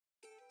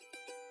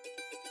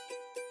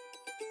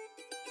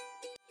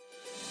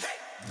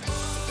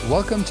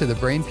Welcome to the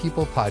Brain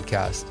People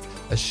Podcast,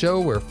 a show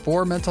where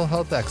 4 mental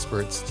health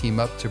experts team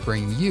up to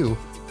bring you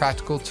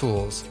practical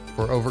tools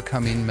for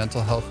overcoming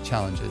mental health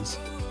challenges.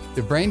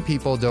 The Brain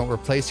People don't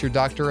replace your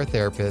doctor or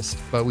therapist,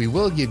 but we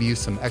will give you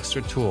some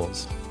extra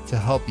tools to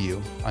help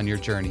you on your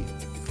journey.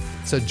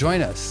 So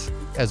join us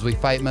as we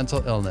fight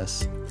mental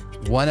illness,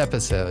 one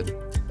episode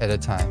at a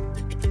time.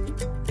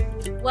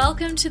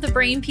 Welcome to the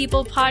Brain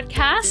People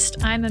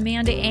Podcast. I'm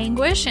Amanda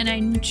Anguish, and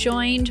I'm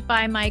joined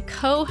by my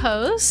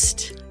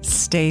co-host,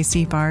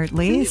 Stacy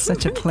Bartley.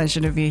 Such a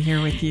pleasure to be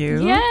here with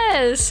you.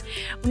 Yes.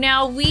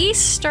 Now, we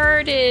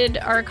started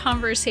our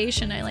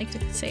conversation, I like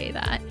to say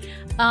that,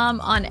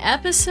 on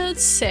episode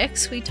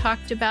 6, we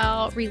talked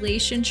about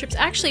relationships.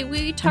 Actually,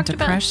 we talked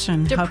about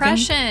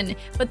depression,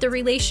 but the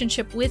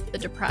relationship with the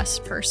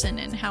depressed person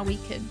and how we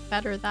could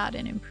better that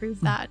and improve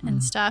that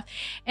and stuff.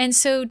 And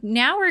so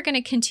now we're going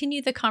to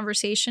continue the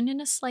conversation in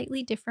a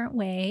slightly different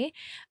way.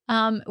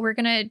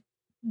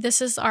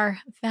 This is our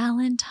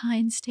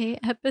Valentine's Day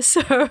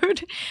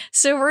episode.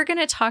 So we're going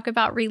to talk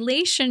about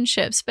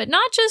relationships, but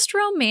not just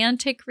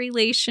romantic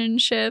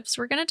relationships.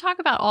 We're going to talk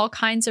about all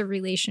kinds of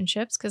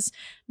relationships because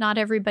not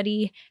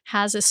everybody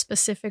has a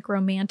specific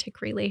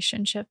romantic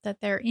relationship that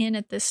they're in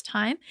at this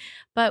time.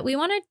 But we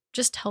want to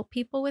just help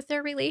people with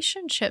their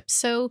relationships.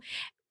 So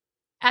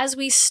as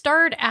we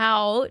start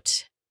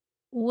out,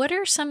 what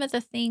are some of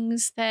the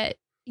things that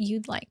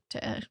you'd like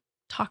to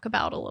talk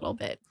about a little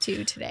bit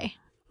too today?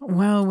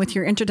 Well, with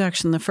your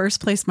introduction, the first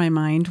place my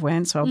mind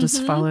went, so I'll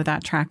just follow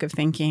that track of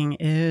thinking,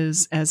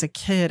 is as a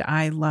kid,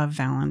 I love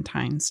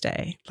Valentine's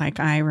Day. Like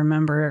I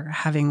remember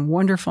having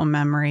wonderful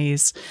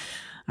memories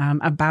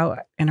about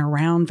and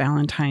around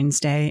Valentine's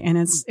Day. And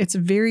it's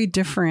very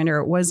different, or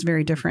it was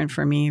very different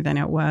for me than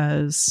it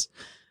was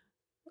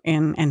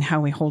and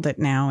how we hold it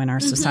now in our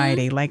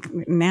society. Like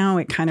now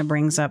it kind of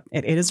brings up,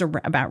 it is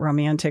about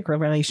romantic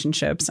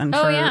relationships. And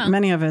for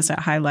many of us, it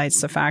highlights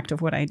the fact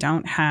of what I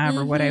don't have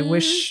or what I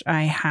wish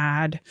I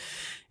had.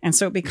 And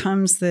so it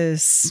becomes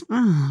this,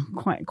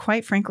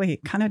 quite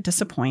frankly, kind of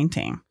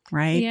disappointing,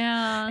 right?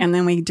 Yeah. And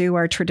then we do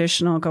our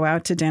traditional go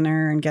out to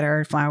dinner and get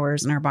our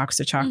flowers and our box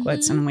of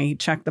chocolates. And we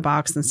check the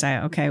box and say,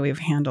 okay, we've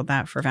handled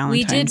that for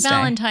Valentine's Day. We did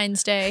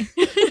Valentine's Day.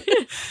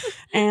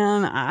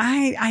 And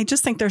I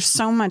just think there's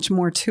so much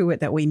more to it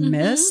that we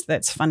miss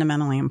that's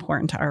fundamentally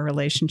important to our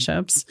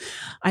relationships.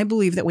 I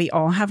believe that we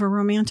all have a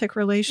romantic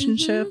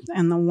relationship,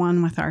 and the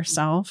one with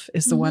ourselves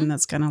is the one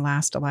that's going to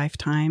last a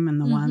lifetime, and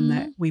the one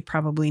that we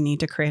probably need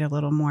to create a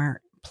little more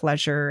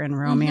pleasure and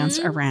romance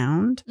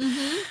around.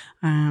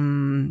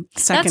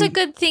 That's a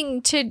good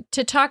thing to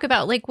talk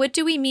about. Like, what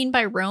do we mean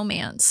by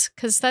romance?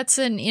 Because that's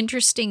an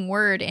interesting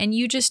word, and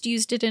you just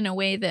used it in a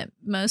way that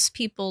most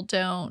people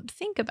don't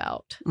think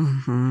about.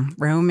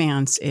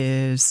 Romance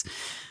is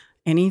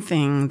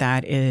anything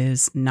that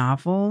is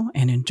novel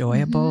and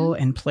enjoyable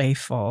and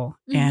playful,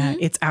 and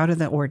it's out of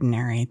the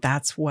ordinary.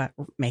 That's what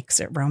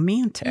makes it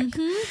romantic.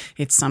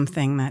 It's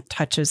something that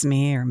touches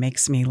me or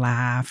makes me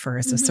laugh or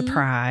is a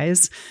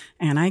surprise,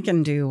 and I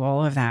can do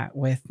all of that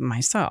with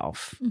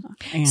myself.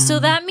 So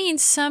that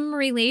means some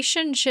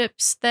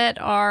relationships that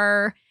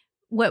are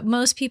what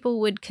most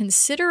people would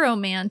consider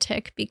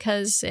romantic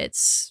because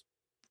it's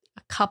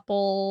a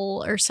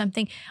couple or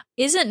something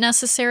isn't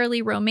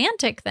necessarily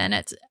romantic then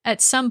at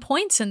some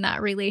points in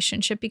that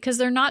relationship because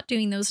they're not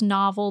doing those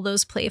novel,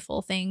 those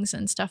playful things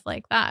and stuff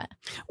like that.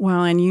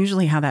 Well, and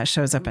usually how that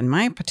shows up in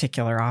my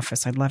particular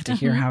office, I'd love to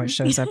hear how it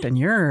shows up in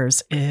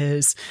yours,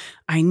 is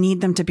I need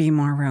them to be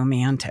more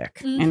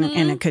romantic. And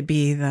it could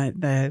be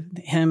the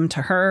him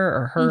to her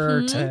or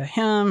her to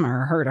him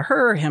or her to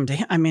her, him to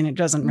him. I mean, it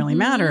doesn't really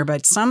matter,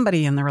 but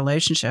somebody in the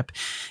relationship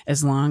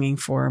is longing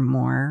for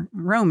more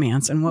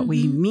romance. And what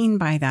we mean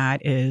by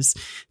that is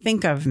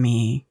think of me,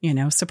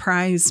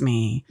 surprise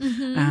me,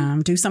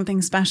 do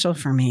something special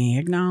for me,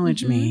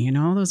 acknowledge me,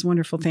 all those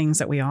wonderful things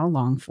that we all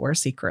long for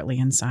secretly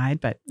inside,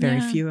 but very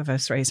few of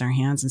us raise our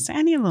hands and say,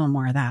 I need a little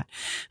more of that.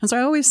 And so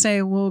I always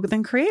say, well,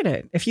 then create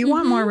it. If you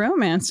want more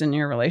romance in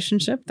your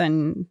relationship,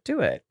 then do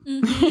it.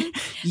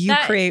 You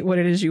create what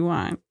it is you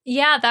want.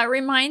 Yeah, that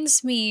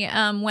reminds me,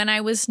 when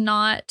I was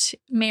not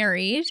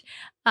married,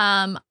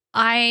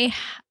 I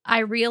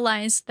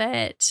realized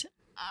that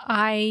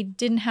I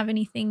didn't have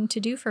anything to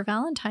do for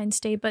Valentine's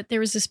Day, but there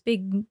was this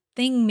big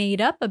thing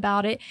made up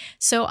about it.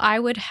 So I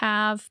would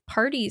have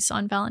parties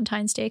on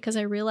Valentine's Day because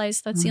I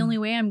realized that's the only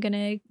way I'm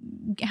going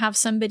to have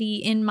somebody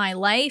in my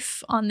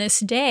life on this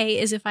day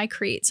is if I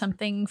create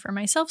something for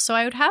myself. So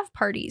I would have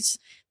parties,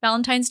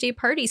 Valentine's Day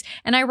parties.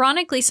 And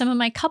ironically, some of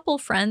my couple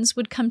friends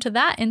would come to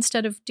that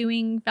instead of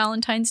doing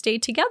Valentine's Day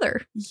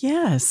together.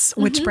 Yes,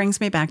 which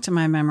brings me back to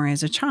my memory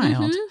as a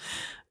child.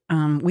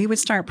 We would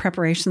start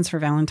preparations for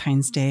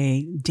Valentine's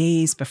Day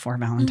days before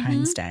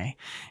Valentine's Day.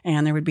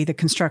 And there would be the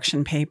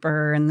construction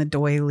paper and the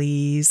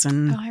doilies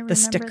and the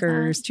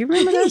stickers. That. Do you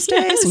remember those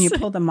days? And you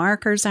pull the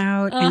markers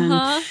out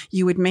and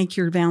you would make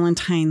your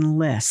Valentine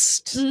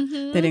list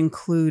that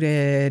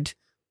included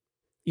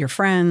your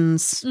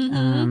friends,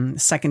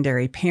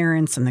 secondary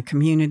parents in the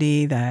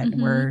community that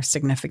were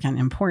significant,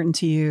 important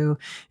to you.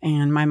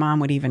 And my mom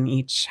would even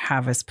each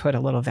have us put a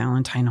little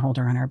Valentine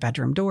holder on our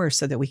bedroom door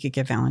so that we could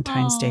give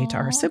Valentine's Day to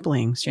our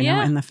siblings, you know,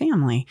 and the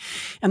family.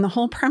 And the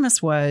whole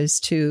premise was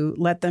to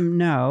let them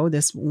know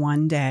this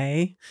one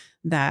day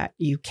that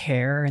you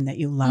care and that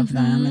you love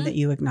them and that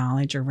you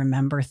acknowledge or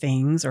remember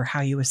things or how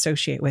you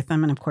associate with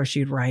them. And of course,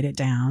 you'd write it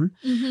down.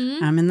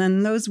 And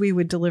then those we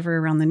would deliver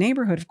around the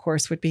neighborhood, of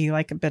course, would be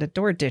like a bit of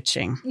door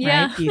ditching,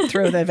 right? You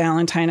throw the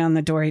Valentine on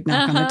the door, you'd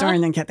knock on the door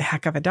and then get the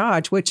heck of a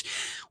dodge, which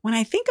when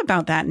I think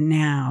about that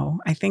now,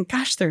 I think,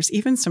 gosh, there's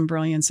even some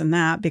brilliance in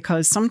that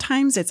because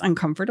sometimes it's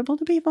uncomfortable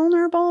to be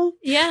vulnerable.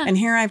 Yeah. And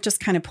here I've just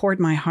kind of poured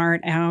my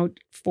heart out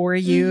for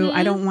you.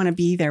 I don't want to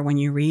be there when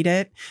you read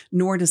it,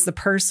 nor does the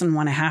person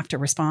want to have to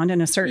respond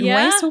in a certain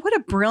way. So what a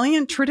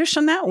brilliant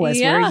tradition that was,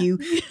 where you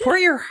pour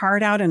your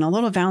heart out in a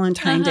little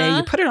Valentine Day,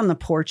 you put it on the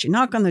porch, you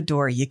knock on the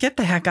door, you get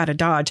the heck out of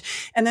Dodge,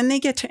 and then they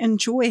get to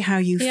enjoy how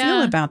you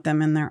feel about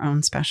them in their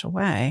own special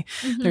way.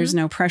 There's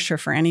no pressure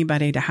for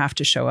anybody to have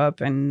to show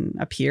up and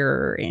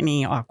appear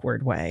any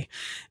awkward way.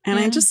 And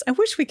I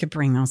wish we could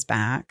bring those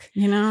back,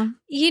 you know?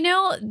 You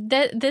know,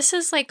 that this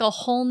is like a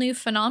whole new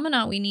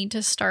phenomenon we need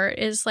to start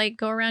is like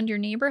go around your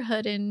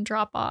neighborhood and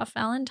drop off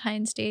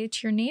Valentine's Day to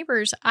your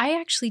neighbors. I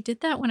actually did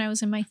that when I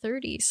was in my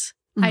 30s.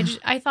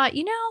 I thought,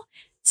 you know,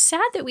 it's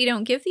sad that we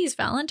don't give these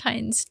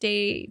Valentine's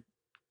Day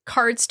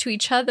cards to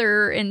each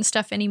other and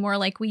stuff anymore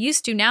like we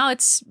used to. Now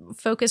it's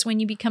focused when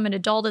you become an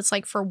adult. It's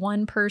like for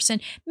one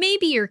person,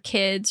 maybe your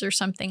kids or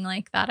something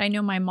like that. I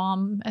know my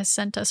mom has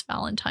sent us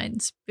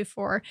Valentines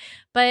before,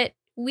 but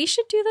we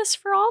should do this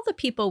for all the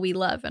people we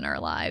love in our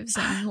lives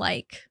and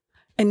like...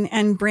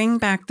 And bring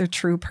back the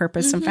true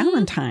purpose of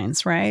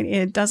Valentine's, right?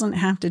 It doesn't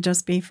have to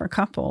just be for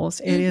couples.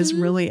 It is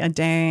really a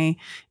day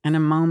and a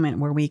moment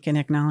where we can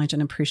acknowledge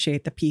and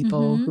appreciate the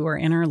people who are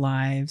in our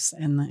lives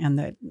and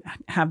that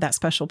have that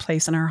special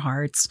place in our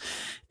hearts,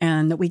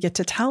 and that we get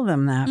to tell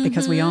them that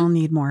because we all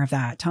need more of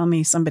that. Tell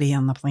me somebody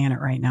on the planet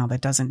right now that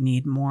doesn't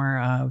need more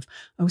of,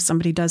 oh,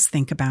 somebody does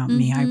think about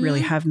me. I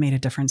really have made a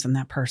difference in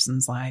that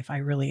person's life. I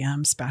really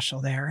am special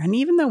there. And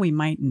even though we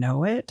might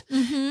know it,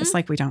 it's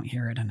like we don't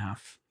hear it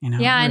enough. You know,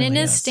 yeah. and in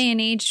this day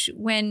and age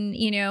when,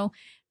 you know,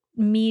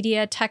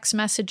 media, text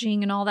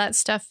messaging and all that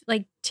stuff,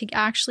 like to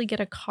actually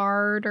get a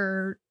card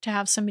or to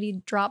have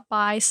somebody drop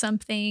by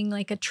something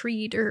like a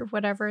treat or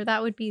whatever,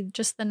 that would be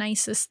just the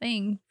nicest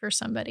thing for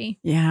somebody.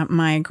 Yeah.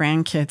 My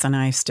grandkids and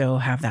I still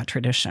have that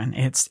tradition.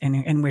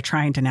 And we're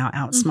trying to now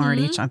outsmart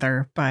each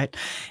other, but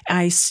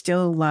I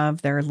still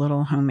love their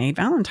little homemade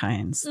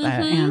Valentines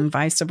and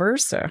vice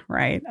versa,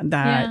 right?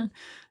 That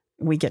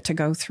we get to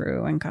go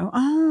through and go,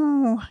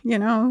 oh, you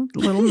know,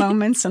 little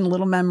moments and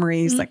little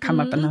memories that come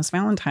up in those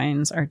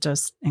Valentines are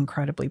just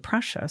incredibly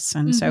precious.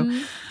 And so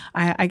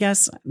I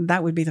guess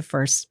that would be the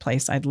first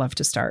place I'd love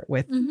to start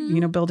with, you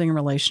know, building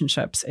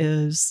relationships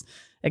is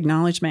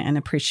acknowledgement and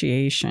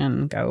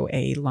appreciation go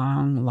a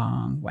long,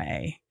 long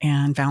way.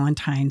 And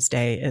Valentine's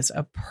Day is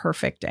a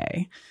perfect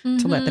day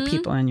to let the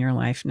people in your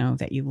life know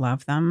that you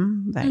love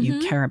them, that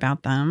you care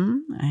about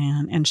them,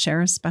 and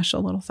share a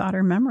special little thought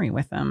or memory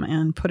with them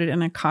and put it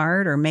in a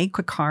card or make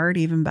a card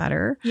even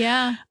better.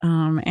 Yeah.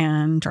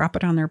 And drop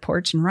it on their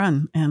porch and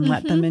run and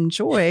let them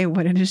enjoy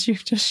what it is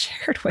you've just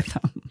shared with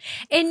them.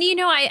 And, you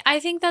know, I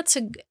think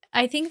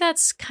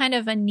that's kind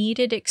of a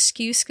needed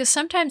excuse because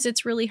sometimes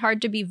it's really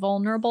hard to be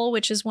vulnerable,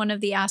 which is one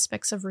of the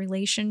aspects of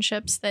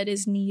relationships that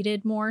is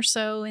needed more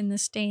so in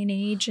this day and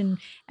age and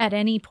at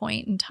any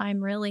point in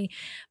time, really.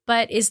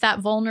 But is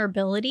that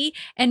vulnerability?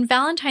 And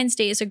Valentine's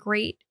Day is a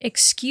great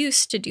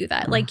excuse to do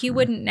that. Like you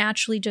wouldn't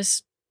naturally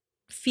just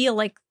feel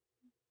like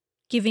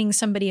giving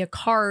somebody a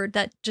card.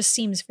 That just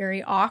seems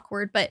very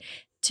awkward. But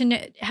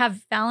to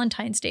have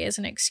Valentine's Day as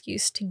an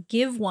excuse to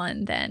give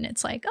one, then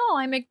it's like, oh,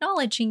 I'm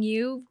acknowledging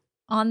you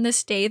on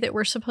this day that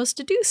we're supposed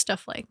to do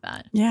stuff like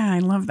that. Yeah, I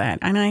love that.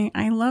 And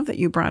I love that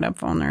you brought up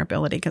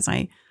vulnerability because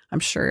I'm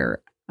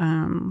sure,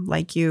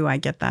 like you, I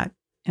get that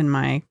in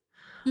my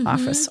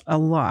office a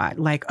lot.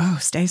 Like, oh,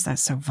 Stace,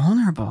 that's so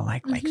vulnerable.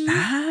 Like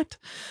that?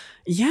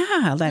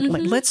 Yeah.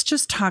 Let's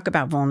just talk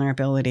about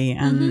vulnerability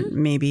and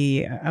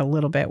maybe a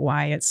little bit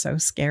why it's so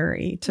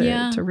scary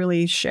to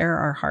really share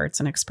our hearts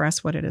and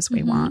express what it is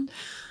we want.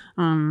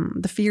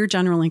 The fear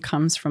generally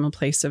comes from a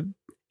place of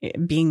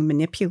being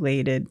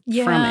manipulated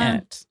from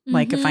it.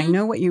 Like if I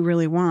know what you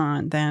really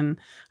want, then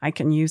I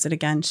can use it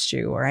against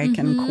you, or I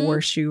can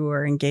coerce you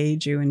or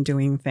engage you in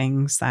doing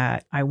things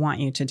that I want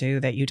you to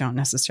do that you don't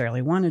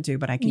necessarily want to do,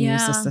 but I can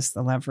use this as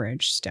the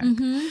leverage stick.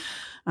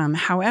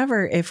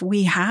 However, if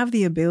we have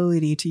the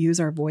ability to use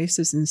our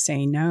voices and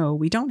say no,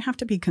 we don't have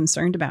to be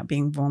concerned about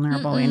being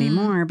vulnerable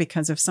anymore,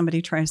 because if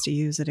somebody tries to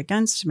use it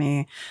against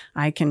me,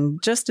 I can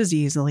just as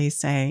easily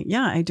say,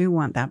 yeah, I do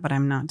want that, but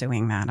I'm not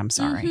doing that. I'm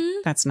sorry.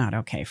 That's not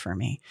okay for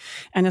me.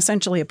 And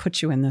essentially it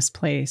puts you in this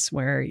place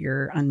where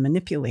you're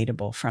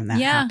unmanipulatable from that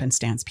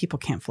happenstance. People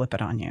can't flip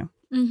it on you.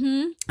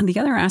 And the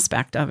other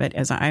aspect of it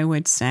is, I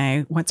would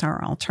say, what's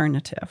our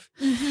alternative?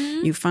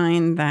 You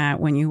find that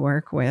when you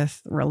work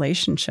with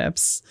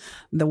relationships,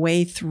 the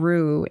way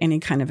through any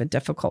kind of a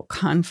difficult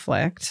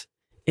conflict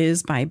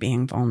is by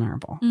being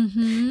vulnerable.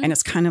 And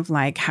it's kind of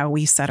like how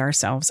we set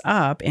ourselves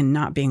up in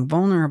not being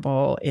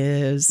vulnerable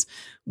is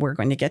we're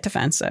going to get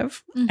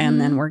defensive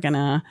and then we're going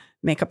to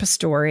make up a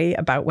story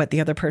about what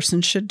the other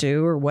person should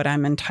do or what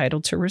I'm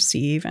entitled to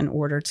receive in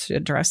order to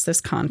address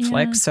this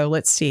conflict. Yeah. So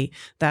let's see,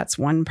 that's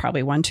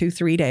probably 1, 2,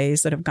 3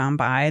 days that have gone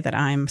by that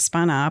I'm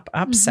spun up,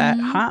 upset,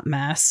 hot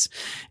mess.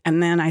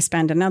 And then I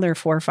spend another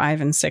 4, 5,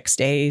 and 6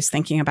 days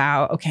thinking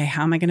about, okay,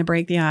 how am I going to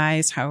break the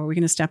ice? How are we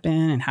going to step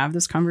in and have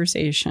this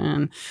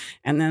conversation?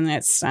 And then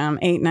it's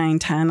 8, 9,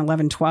 10,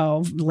 11,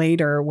 12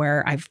 later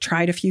where I've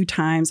tried a few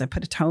times. I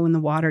put a toe in the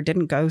water,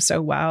 didn't go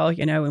so well,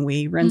 and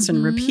we rinse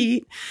and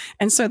repeat.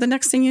 And so the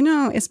next thing you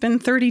know, it's been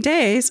 30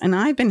 days and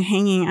I've been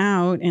hanging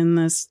out in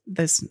this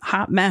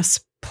hot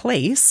mess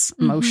place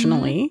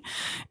emotionally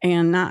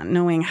and not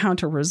knowing how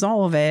to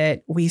resolve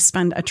it. We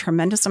spend a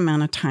tremendous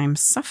amount of time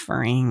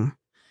suffering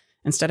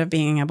instead of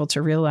being able to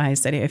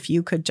realize that if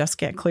you could just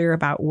get clear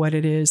about what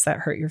it is that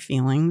hurt your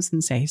feelings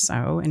and say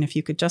so, and if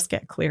you could just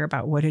get clear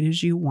about what it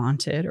is you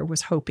wanted or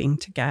was hoping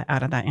to get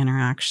out of that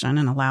interaction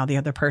and allow the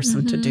other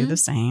person to do the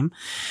same,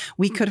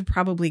 we could have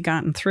probably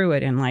gotten through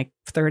it in like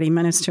 30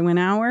 minutes to an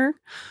hour,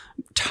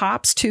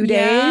 tops 2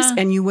 days,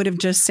 and you would have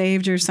just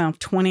saved yourself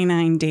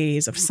 29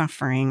 days of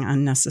suffering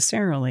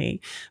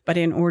unnecessarily. But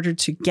in order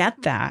to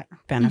get that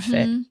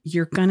benefit,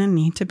 you're going to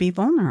need to be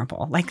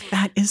vulnerable. Like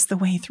that is the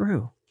way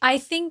through. I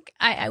think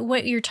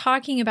what you're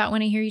talking about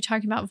when I hear you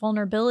talking about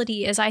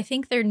vulnerability is I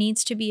think there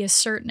needs to be a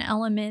certain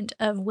element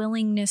of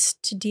willingness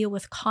to deal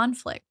with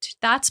conflict.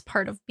 That's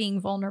part of being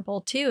vulnerable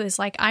too, is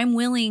like I'm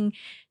willing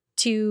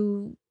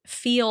to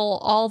feel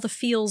all the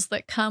feels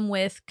that come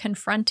with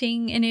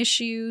confronting an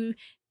issue,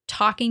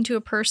 talking to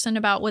a person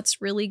about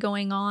what's really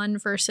going on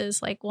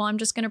versus like, well, I'm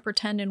just going to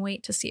pretend and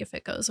wait to see if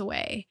it goes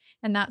away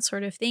and that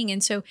sort of thing.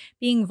 And so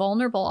being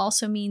vulnerable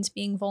also means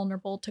being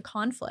vulnerable to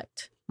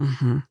conflict.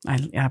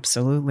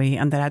 Absolutely.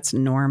 And that's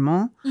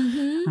normal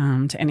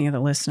to any of the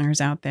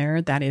listeners out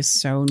there. That is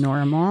so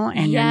normal.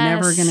 And you're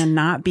never going to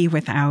not be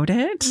without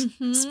it.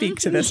 Speak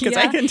to this because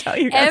I can tell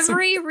you.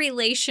 Every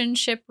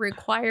relationship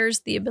requires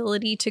the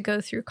ability to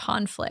go through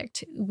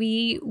conflict.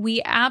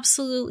 We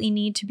absolutely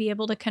need to be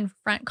able to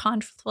confront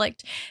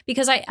conflict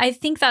because I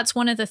think that's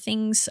one of the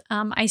things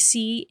I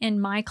see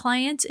in my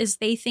clients is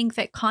they think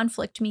that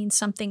conflict means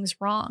something's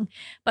wrong.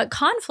 But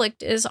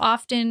conflict is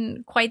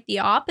often quite the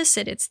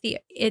opposite.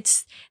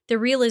 It's the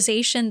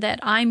realization that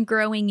I'm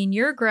growing and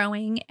you're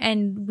growing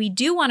and we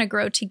do want to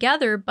grow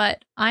together,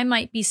 but I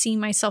might be seeing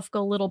myself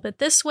go a little bit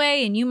this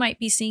way and you might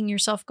be seeing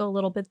yourself go a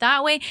little bit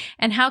that way.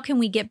 And how can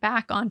we get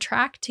back on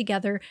track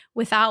together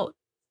without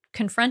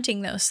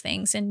confronting those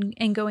things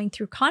and going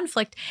through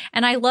conflict?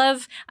 And I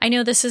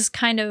know this is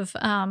kind of,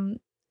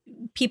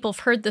 people have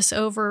heard this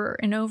over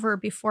and over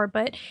before,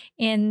 but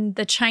in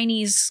the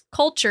Chinese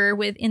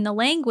culture in the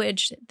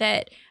language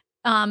that,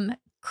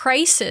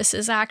 crisis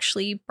is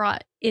actually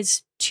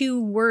is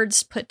 2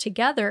 words put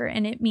together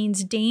and it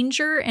means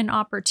danger and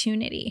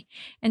opportunity.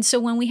 And so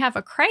when we have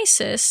a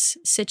crisis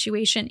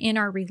situation in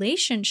our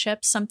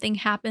relationship, something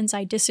happens,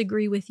 I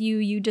disagree with you,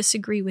 you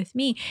disagree with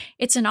me.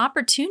 It's an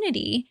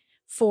opportunity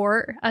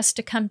for us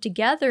to come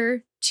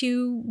together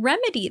to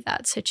remedy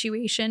that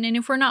situation. And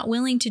if we're not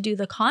willing to do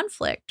the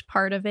conflict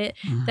part of it,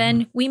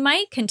 then we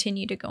might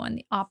continue to go in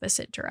the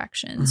opposite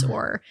directions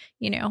or,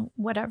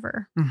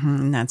 whatever.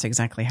 And that's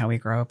exactly how we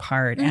grow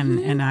apart.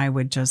 And I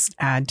would just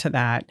add to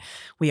that,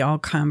 we all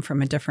come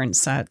from a different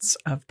sets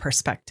of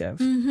perspective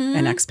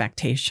and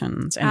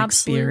expectations and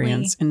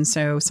experience. And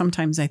so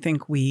sometimes I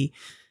think we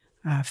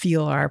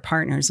feel our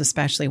partners,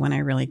 especially when I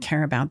really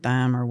care about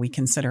them or we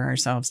consider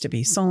ourselves to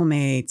be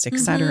soulmates,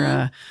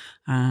 etc.,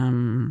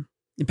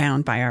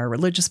 bound by our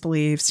religious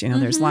beliefs.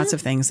 There's lots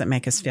of things that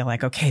make us feel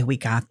like, okay, we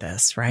got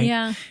this, right?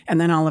 Yeah. And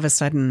then all of a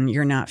sudden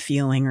you're not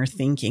feeling or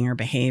thinking or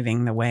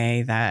behaving the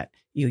way that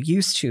you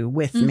used to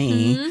with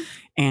me.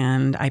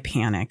 And I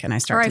panic and I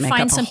start to make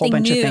up a whole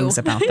bunch of things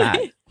about that.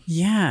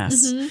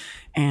 Yes.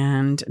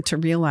 And to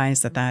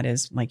realize that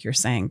is, like you're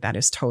saying, that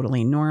is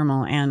totally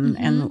normal.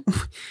 And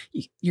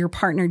your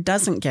partner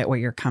doesn't get where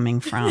you're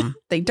coming from.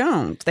 They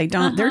don't.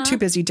 They're too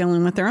busy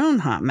dealing with their own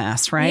hot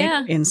mess, right?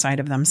 Yeah.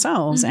 Inside of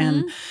themselves.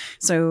 And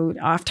so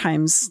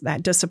oftentimes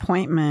that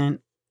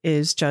disappointment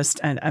is just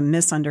a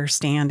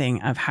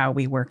misunderstanding of how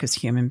we work as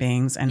human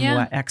beings and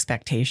what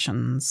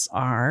expectations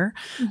are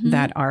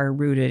that are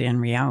rooted in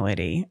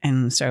reality.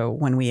 And so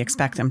when we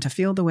expect them to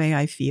feel the way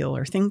I feel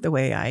or think the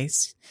way I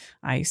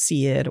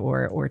see it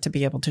or to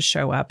be able to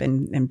show up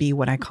and be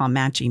what I call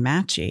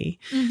matchy,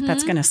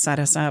 that's going to set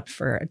us up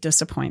for a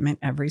disappointment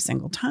every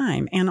single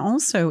time. And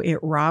also it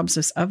robs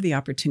us of the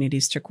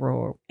opportunities to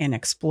grow and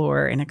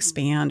explore and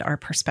expand our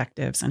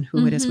perspectives and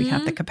who it is we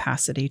have the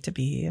capacity to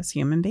be as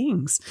human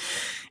beings.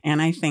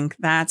 And I think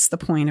that's the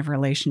point of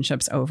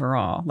relationships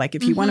overall. Like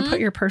if you want to put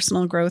your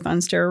personal growth on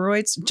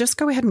steroids, just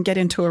go ahead and get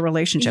into a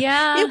relationship.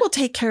 Yeah. It will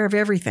take care of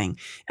everything.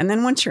 And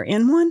then once you're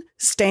in one,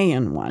 stay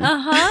in one.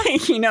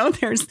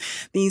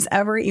 these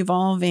ever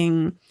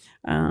evolving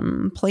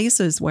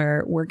places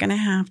where we're going to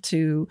have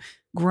to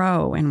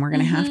grow, and we're going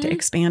to have to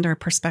expand our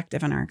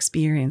perspective and our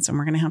experience. And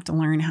we're going to have to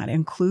learn how to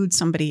include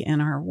somebody in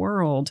our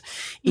world,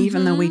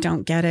 even though we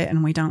don't get it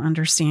and we don't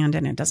understand it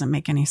and it doesn't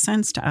make any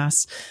sense to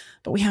us.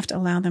 But we have to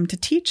allow them to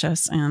teach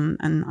us.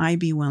 And I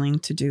be willing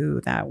to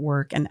do that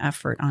work and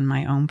effort on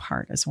my own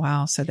part as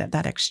well, so that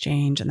that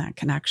exchange and that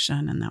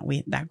connection and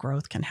that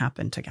growth can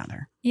happen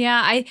together.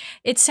 Yeah,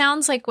 it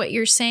sounds like what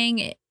you're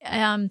saying,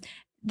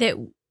 that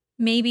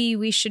maybe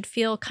we should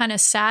feel kind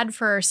of sad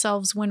for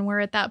ourselves when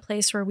we're at that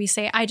place where we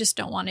say, I just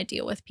don't want to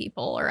deal with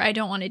people, or I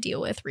don't want to deal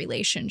with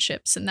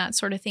relationships and that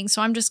sort of thing.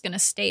 So I'm just going to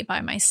stay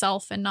by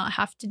myself and not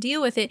have to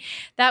deal with it.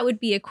 That would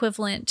be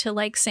equivalent to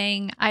like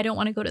saying, I don't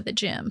want to go to the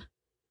gym.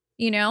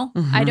 You know,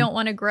 I don't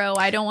want to grow.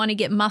 I don't want to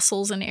get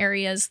muscles in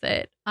areas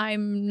that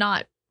I'm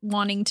not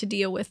wanting to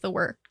deal with the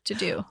work to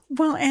do.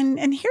 Well,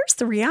 and here's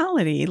the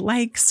reality.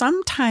 Like,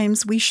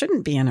 sometimes we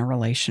shouldn't be in a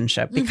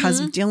relationship because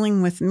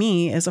dealing with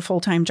me is a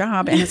full-time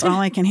job and it's all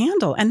I can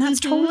handle. And that's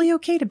totally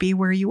okay to be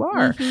where you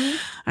are.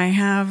 I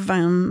have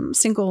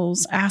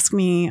singles ask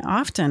me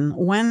often,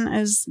 when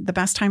is the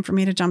best time for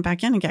me to jump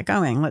back in and get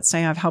going? Let's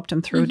say I've helped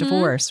them through a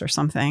divorce or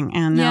something.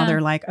 And now they're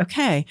like,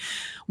 okay,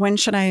 when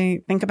should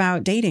I think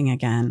about dating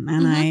again?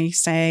 And I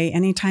say,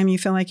 anytime you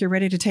feel like you're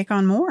ready to take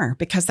on more,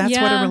 because that's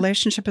what a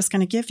relationship is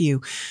going to give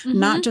you.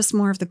 Not just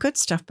more of the good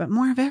stuff, but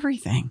more of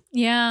everything.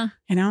 Yeah.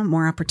 You know,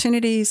 more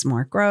opportunities,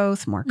 more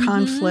growth, more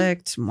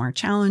conflict, more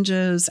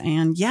challenges,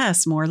 and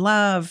yes, more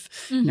love,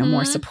 you know,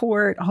 more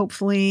support,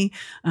 hopefully,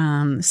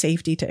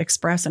 safety to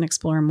express and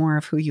explore more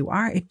of who you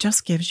are. It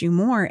just gives you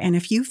more. And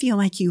if you feel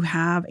like you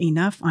have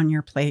enough on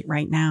your plate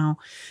right now,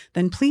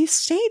 then please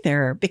stay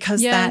there,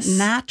 because that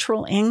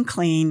natural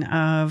inkling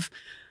of,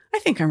 I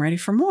think I'm ready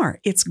for more,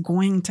 it's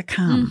going to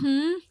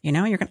come. You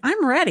know,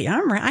 I'm ready.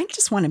 I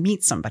just want to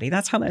meet somebody.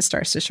 That's how that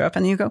starts to show up.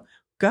 And you go,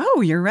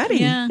 you're ready.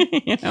 Yeah.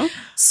 You know?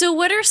 So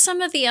what are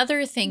some of the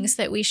other things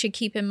that we should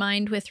keep in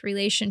mind with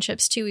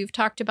relationships too? We've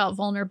talked about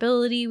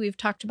vulnerability. We've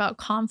talked about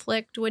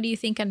conflict. What do you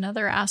think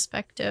another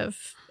aspect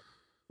of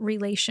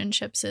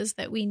relationships is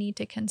that we need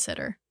to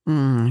consider?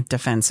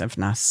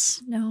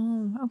 Defensiveness.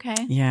 No. Okay.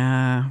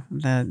 Yeah.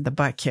 The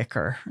butt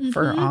kicker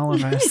for all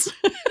of us.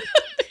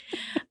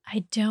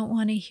 I don't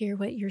want to hear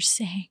what you're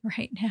saying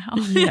right now.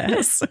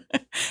 Yes.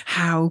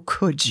 How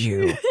could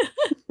you?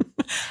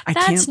 I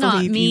That's can't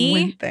believe you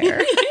went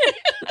there.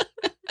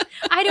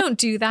 I don't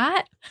do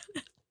that.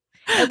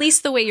 At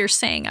least the way you're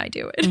saying I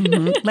do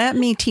it. Let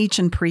me teach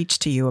and preach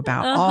to you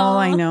about all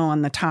I know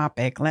on the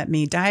topic. Let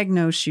me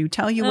diagnose you,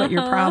 tell you what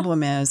your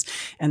problem is,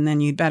 and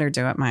then you'd better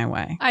do it my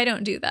way. I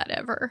don't do that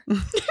ever.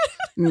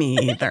 Me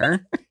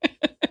either.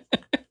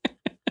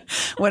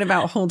 What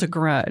about hold a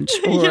grudge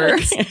or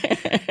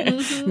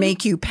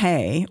make you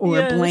pay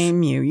or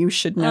blame you? You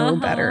should know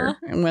better.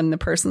 And when the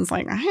person's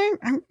like,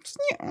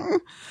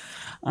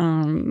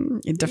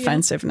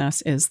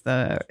 defensiveness is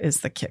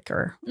the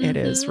kicker. It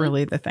is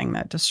really the thing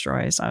that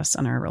destroys us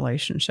and our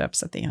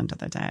relationships at the end of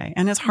the day.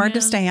 And it's hard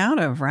to stay out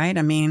of, right?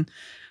 I mean,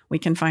 we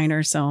can find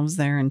ourselves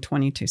there in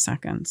 22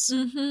 seconds.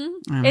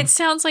 It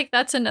sounds like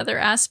that's another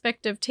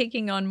aspect of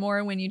taking on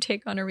more when you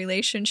take on a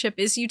relationship,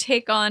 is you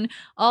take on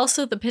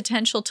also the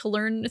potential to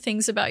learn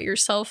things about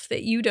yourself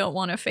that you don't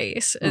want to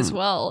face as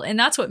well. And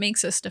that's what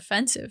makes us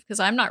defensive,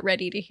 because I'm not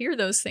ready to hear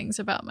those things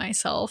about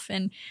myself.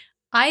 And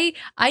I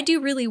do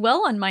really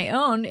well on my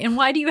own. And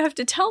why do you have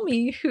to tell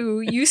me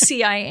who you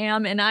see I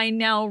am? And I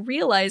now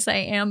realize I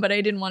am, but I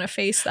didn't want to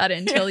face that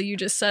until you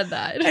just said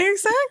that.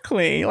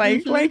 Exactly.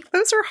 Like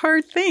those are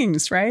hard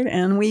things, right?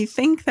 And we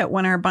think that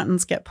when our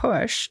buttons get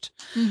pushed,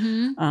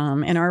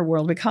 in our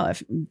world, we call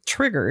it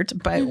triggered.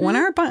 But when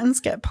our buttons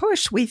get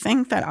pushed, we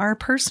think that our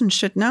person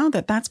should know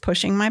that that's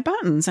pushing my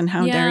buttons. And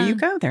how dare you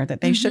go there,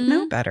 that they should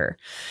know better.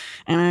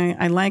 And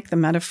I like the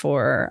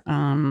metaphor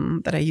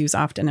that I use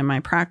often in my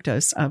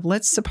practice of,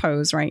 let's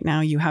suppose right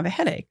now you have a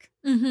headache,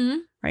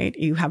 right?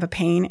 You have a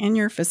pain in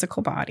your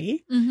physical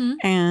body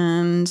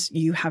and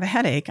you have a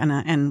headache.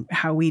 And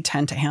how we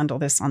tend to handle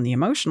this on the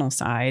emotional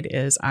side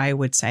is, I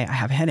would say, I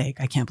have a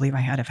headache. I can't believe I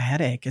had a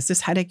headache. Is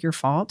this headache your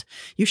fault?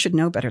 You should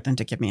know better than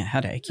to give me a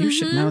headache. You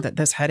should know that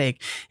this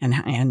headache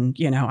and,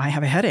 you know, I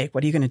have a headache.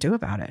 What are you going to do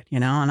about it? You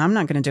know, and I'm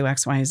not going to do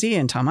X, Y, Z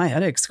until my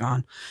headache's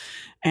gone.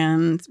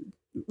 And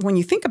when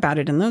you think about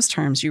it in those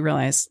terms, you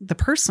realize the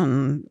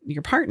person,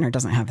 your partner,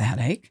 doesn't have the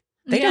headache.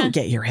 They don't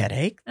get your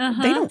headache.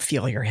 They don't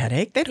feel your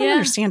headache. They don't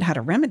understand how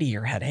to remedy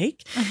your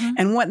headache.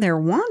 And what they're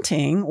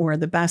wanting, or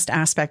the best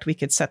aspect we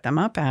could set them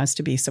up as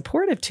to be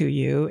supportive to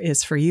you,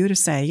 is for you to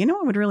say, you know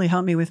what would really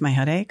help me with my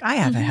headache? I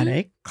have a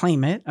headache.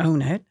 Claim it.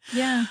 Own it.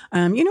 Yeah.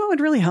 You know what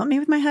would really help me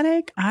with my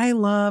headache? I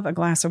love a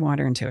glass of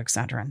water and 2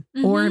 Excedrin.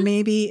 Or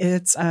maybe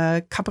it's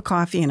a cup of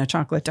coffee and a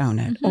chocolate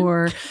donut.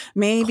 Or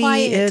maybe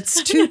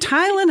it's 2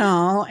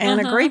 Tylenol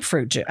and a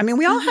grapefruit juice. I mean,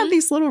 we all have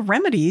these little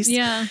remedies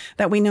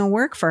that we know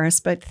work for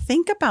us, but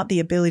think about the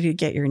ability to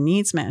get your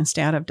needs met and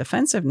stay out of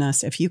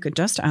defensiveness if you could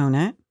just own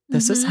it.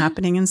 This is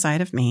happening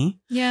inside of me.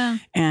 Yeah.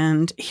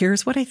 And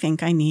here's what I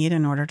think I need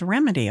in order to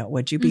remedy it.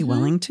 Would you be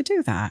willing to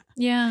do that?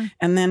 Yeah.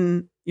 And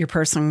then your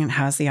person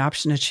has the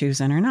option to choose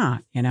in or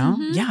not, you know?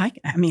 Yeah.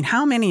 I mean,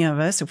 how many of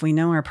us, if we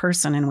know our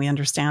person and we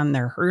understand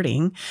they're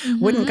hurting,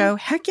 wouldn't go,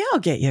 heck yeah, I'll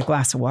get you a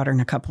glass of water and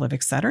a couple of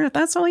et cetera, if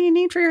that's all you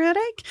need for your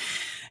headache?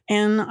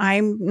 And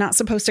I'm not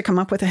supposed to come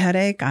up with a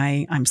headache.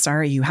 I'm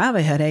sorry you have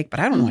a headache,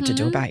 but I don't know what to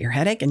do about your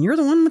headache. And you're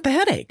the one with the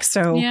headache.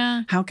 So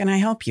how can I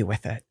help you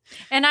with it?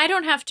 And I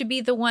don't have to be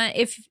the one,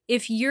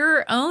 if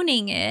you're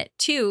owning it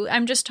too,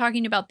 I'm just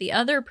talking about the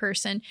other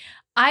person.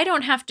 I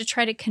don't have to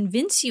try to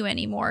convince you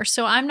anymore.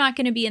 So I'm not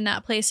going to be in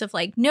that place of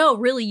like, no,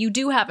 really, you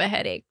do have a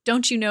headache.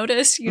 Don't you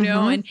notice? You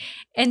know,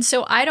 and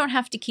so I don't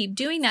have to keep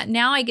doing that.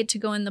 Now I get to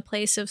go in the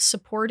place of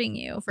supporting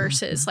you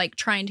versus like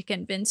trying to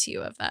convince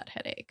you of that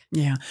headache.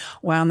 Yeah.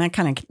 Well, and that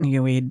kind of,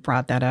 we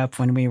brought that up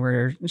when we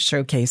were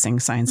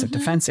showcasing signs of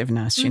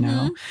defensive-ness, you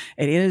know.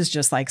 It is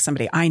just like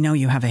somebody, I know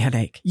you have a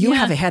headache. You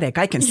have a headache.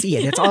 I can see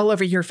it. It's all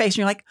over your face. And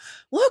you're like,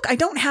 look, I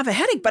don't have a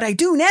headache, but I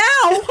do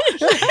now.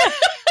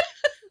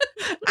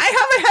 I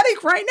have a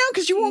headache right now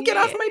because you won't get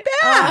off my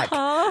back.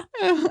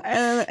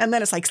 And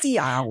then it's like, see,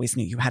 I always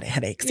knew you had a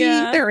headache. See,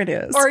 there it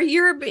is. Or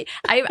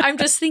I'm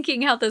just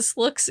thinking how this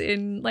looks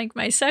in like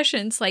my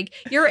sessions. Like,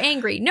 you're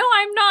angry. No,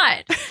 I'm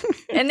not.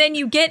 And then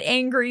you get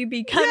angry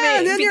because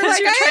like, you're trying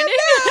to,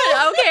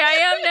 okay,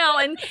 I am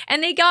now.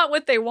 And they got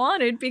what they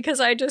wanted because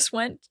I just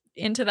went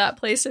into that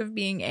place of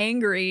being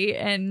angry.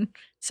 And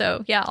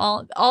so, yeah,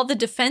 all the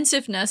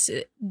defensiveness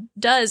it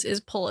does is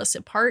pull us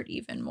apart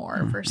even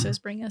more versus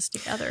bring us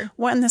together.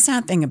 Well, and the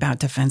sad thing about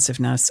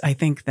defensiveness, I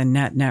think the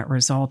net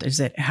result is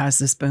it has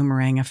this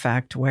boomerang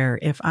effect where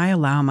if I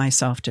allow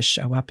myself to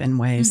show up in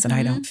ways that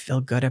I don't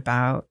feel good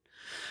about,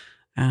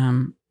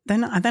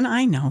 then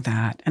I know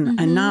that.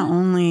 And not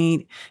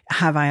only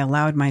have I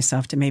allowed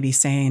myself to maybe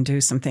say and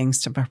do some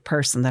things to a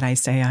person that I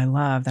say I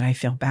love, that I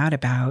feel bad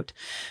about,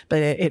 but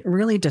it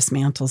really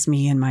dismantles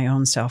me and my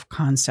own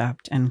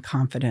self-concept and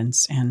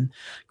confidence and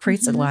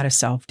creates a lot of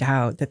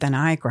self-doubt that then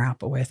I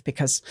grapple with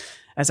because,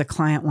 as a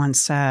client once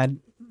said,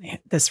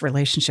 this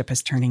relationship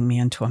is turning me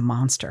into a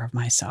monster of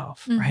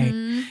myself,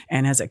 right?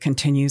 And as it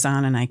continues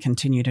on and I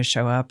continue to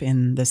show up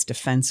in this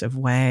defensive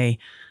way,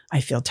 I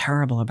feel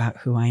terrible about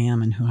who I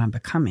am and who I'm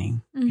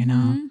becoming, you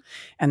know?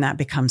 And that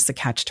becomes the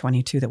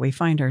catch-22 that we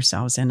find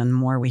ourselves in. And the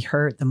more we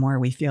hurt, the more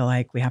we feel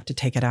like we have to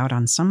take it out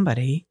on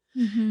somebody.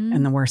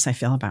 And the worse I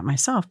feel about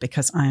myself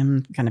because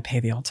I'm going to pay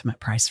the ultimate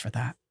price for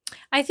that.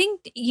 I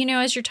think, you know,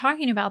 as you're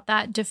talking about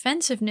that,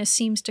 defensiveness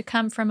seems to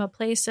come from a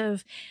place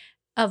of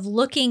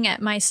looking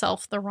at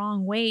myself the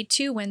wrong way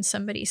too when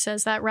somebody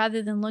says that,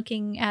 rather than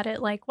looking at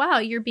it like, wow,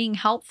 you're being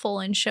helpful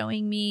and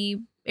showing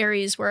me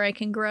areas where I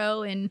can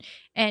grow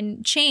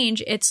and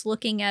change. It's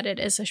looking at it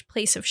as a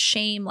place of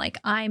shame, like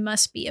I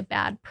must be a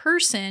bad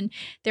person,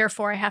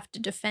 therefore I have to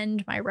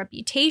defend my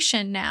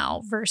reputation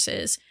now,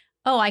 versus,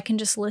 oh, I can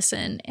just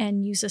listen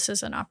and use this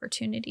as an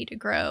opportunity to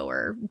grow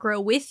or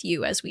grow with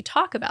you as we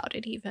talk about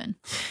it even.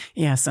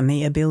 Yes, and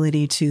the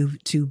ability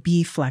to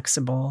be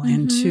flexible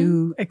and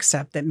to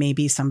accept that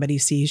maybe somebody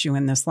sees you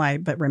in this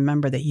light, but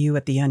remember that you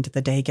at the end of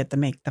the day get to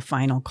make the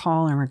final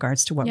call in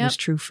regards to what was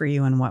true for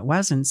you and what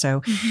wasn't.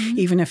 So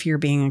even if you're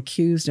being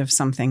accused of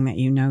something that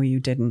you know you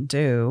didn't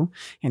do,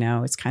 you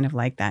know, it's kind of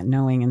like that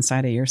knowing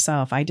inside of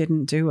yourself, I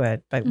didn't do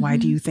it, but why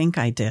do you think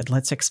I did?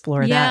 Let's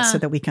explore that so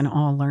that we can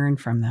all learn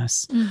from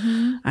this.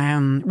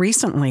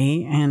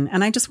 Recently,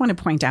 and I just want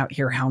to point out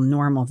here how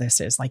normal this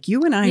is. Like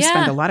you and I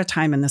spend a lot of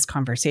time in this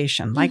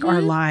conversation, like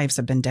our lives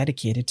have been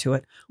dedicated to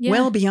it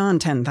well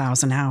beyond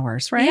 10,000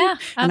 hours, right? Yeah,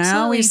 absolutely. And I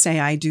always say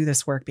I do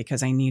this work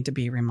because I need to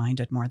be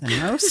reminded more than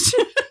most.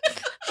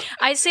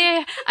 I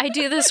say I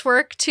do this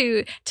work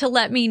to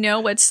let me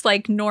know what's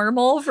like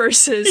normal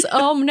versus,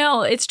 oh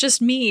no, it's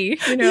just me,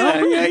 you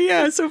know?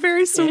 Yeah. So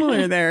very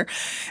similar there.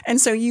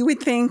 And so you would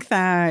think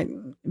that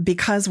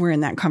because we're in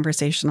that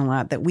conversation a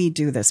lot, that we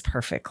do this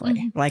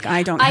perfectly. Like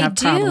I don't have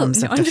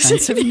problems of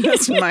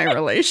defensiveness in my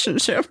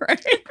relationship,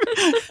 right?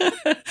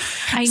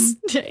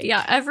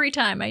 Every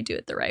time I do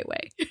it the right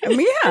way.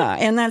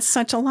 And that's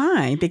such a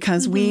lie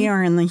because we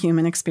are in the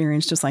human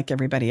experience just like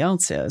everybody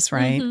else is,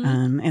 right?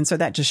 And so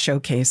that just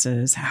showcases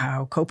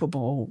how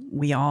culpable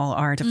we all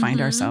are to find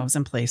ourselves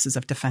in places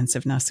of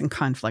defensiveness and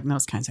conflict and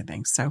those kinds of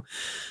things. So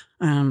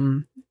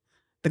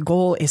the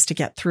goal is to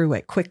get through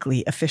it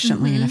quickly,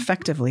 efficiently, and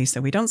effectively so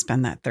we don't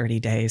spend that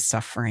 30 days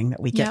suffering,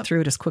 that we get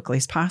through it as quickly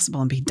as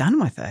possible and be done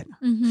with it.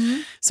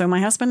 So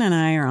my husband and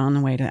I are on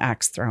the way to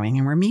axe throwing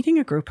and we're meeting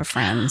a group of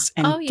friends.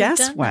 And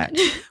guess what?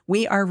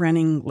 We are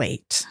running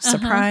late.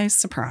 Surprise,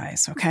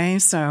 surprise. Okay.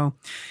 So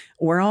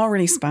we're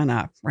already spun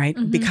up, right?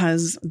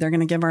 Because they're going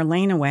to give our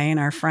lane away and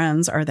our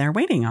friends are there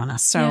waiting on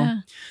us. So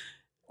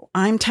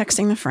I'm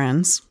texting the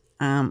friends.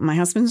 my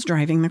husband's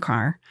driving the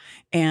car,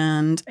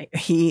 and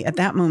he at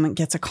that moment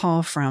gets a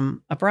call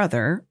from a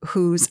brother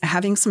who's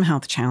having some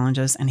health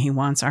challenges, and he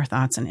wants our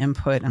thoughts and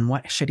input and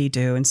what should he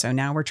do. And so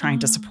now we're trying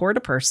to support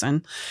a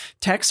person,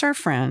 text our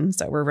friends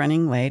that we're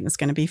running late and it's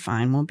going to be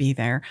fine, we'll be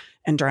there,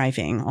 and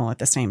driving all at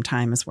the same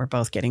time as we're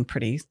both getting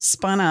pretty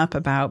spun up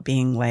about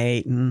being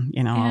late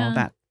and, all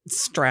that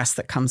stress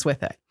that comes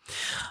with it.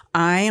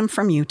 I am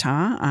from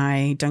Utah.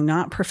 I do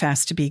not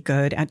profess to be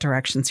good at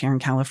directions here in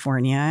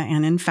California.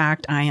 And in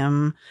fact, I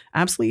am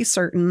absolutely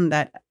certain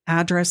that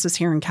addresses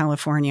here in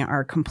California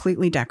are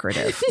completely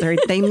decorative.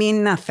 They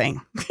mean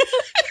nothing.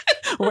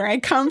 Where I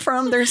come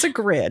from, there's a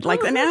grid.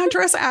 Like an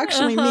address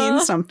actually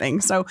means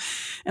something. So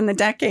in the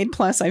decade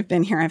plus I've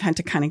been here, I've had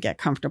to kind of get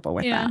comfortable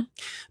with that.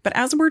 But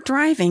as we're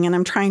driving and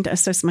I'm trying to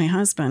assist my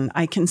husband,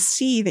 I can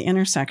see the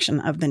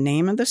intersection of the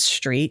name of the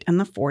street and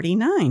the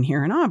 49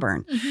 here in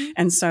Auburn.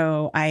 And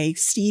so I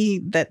see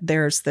that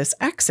there's this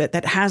exit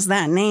that has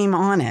that name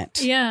on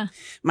it. Yeah.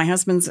 My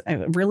husband's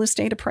a real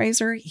estate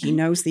appraiser. He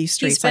knows these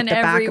streets like the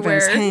back of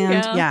his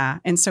hand. Yeah.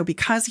 And so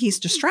because he's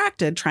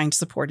distracted trying to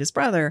support his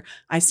brother,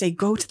 I say,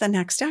 go to the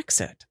next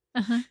exit.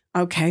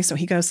 Okay, so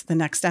he goes to the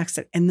next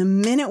exit. And the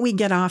minute we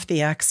get off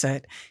the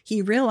exit,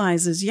 he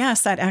realizes,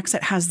 yes, that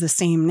exit has the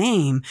same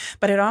name,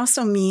 but it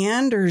also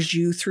meanders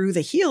you through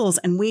the hills.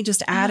 And we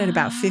just added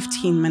about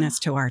 15 minutes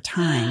to our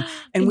time.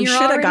 And we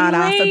should have got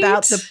off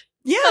about the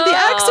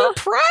exit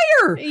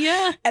prior.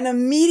 Yeah. And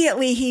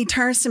immediately he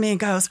turns to me and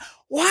goes,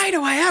 why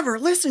do I ever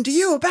listen to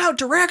you about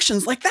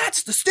directions? Like,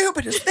 that's the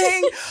stupidest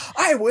thing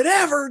I would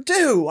ever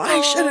do.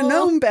 I should have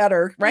known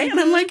better. Right. And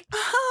I'm like,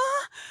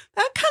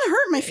 that kind of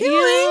hurt my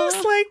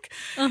feelings.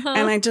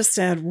 And I just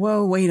said,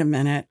 whoa, wait a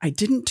minute. I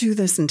didn't do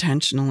this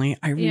intentionally.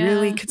 I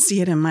really could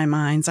see it in my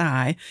mind's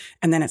eye.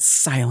 And then it's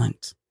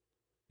silent.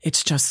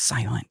 It's just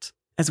silent.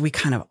 As we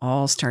kind of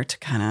all start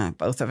to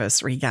both of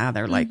us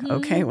regather, like,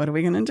 okay, what are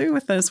we going to do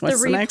with this?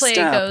 What's the next step?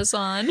 The replay goes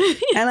on.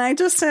 And I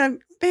just said,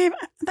 babe,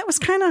 that was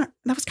kind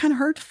of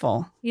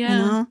hurtful.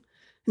 Yeah. And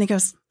he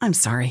goes, I'm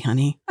sorry,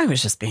 honey. I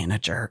was just being a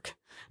jerk.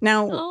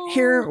 Now,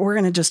 here, we're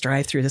going to just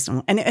drive through this.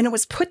 And it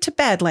was put to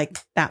bed like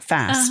that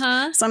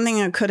fast. Something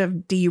that could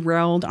have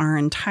derailed our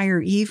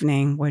entire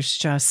evening was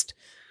just,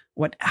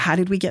 how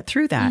did we get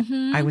through that?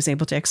 I was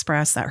able to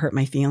express that hurt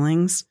my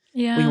feelings.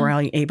 Yeah. We were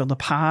able to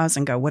pause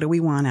and go, what do we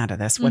want out of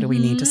this? What do we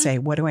need to say?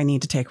 What do I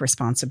need to take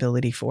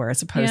responsibility for?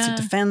 As opposed to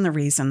defend the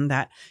reason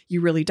that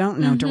you really don't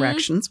know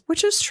directions,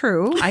 which is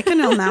true. I can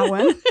own that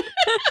one.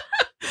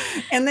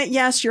 And that,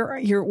 yes,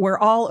 we're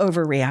all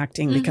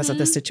overreacting because of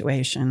the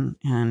situation.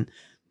 And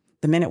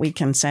the minute we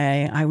can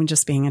say, I was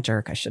just being a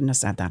jerk. I shouldn't have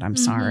said that. I'm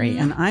sorry.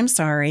 And I'm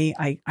sorry.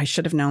 I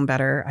should have known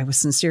better. I was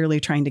sincerely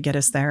trying to get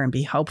us there and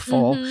be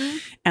helpful.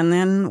 And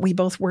then we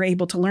both were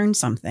able to learn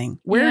something.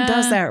 Where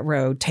does that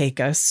road take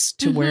us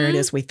to where it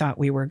is we thought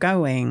we were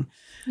going?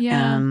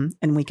 Yeah.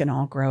 And we can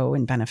all grow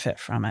and benefit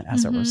from it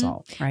as a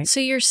result, right? So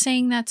you're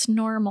saying that's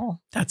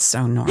normal. That's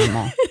so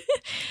normal.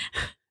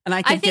 And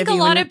I think a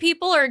lot of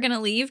people are going to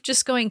leave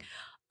just going,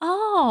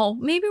 oh,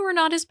 maybe we're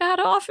not as bad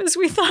off as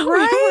we thought we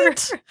were.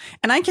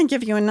 And I can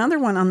give you another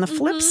one on the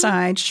flip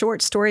side.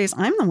 Short stories,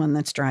 I'm the one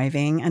that's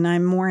driving, and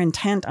I'm more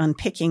intent on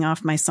picking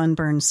off my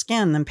sunburned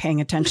skin than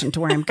paying attention to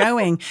where I'm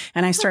going.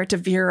 And I start to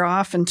veer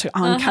off into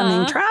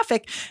oncoming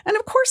traffic. And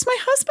of course, my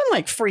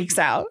husband freaks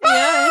out.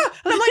 And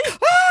I'm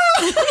like,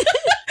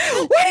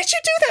 why did you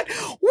do that?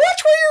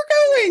 Watch where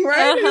you're going,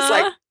 right? And it's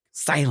like,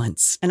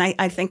 silence. And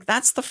I think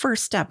that's the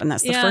first step. And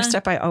that's the first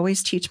step I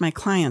always teach my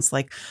clients.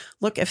 Like,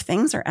 look, if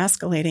things are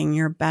escalating,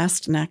 your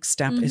best next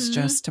step is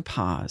just to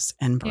pause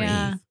and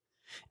breathe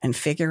and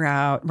figure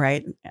out,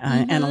 right?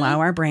 And allow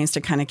our brains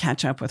to kind of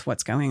catch up with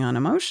what's going on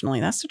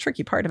emotionally. That's the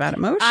tricky part about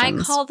emotions.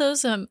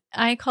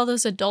 I call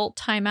those adult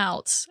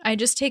timeouts. I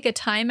just take a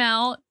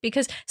timeout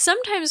because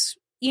sometimes,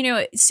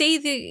 say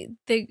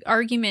the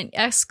argument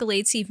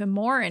escalates even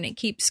more and it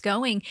keeps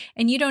going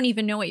and you don't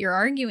even know what you're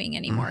arguing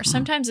anymore.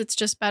 Sometimes it's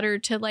just better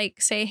to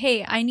say,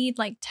 hey, I need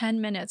 10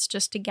 minutes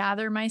just to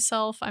gather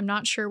myself. I'm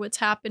not sure what's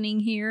happening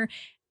here.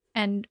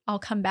 And I'll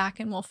come back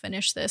and we'll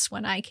finish this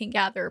when I can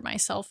gather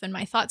myself and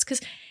my thoughts.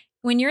 Because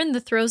when you're in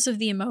the throes of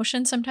the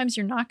emotion, sometimes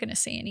you're not going to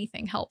say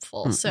anything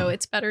helpful. So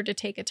it's better to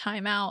take a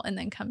time out and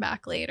then come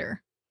back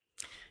later.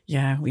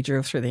 Yeah, we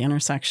drove through the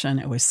intersection.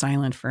 It was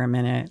silent for a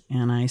minute.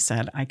 And I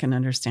said, I can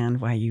understand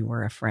why you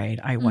were afraid.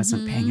 I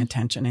wasn't paying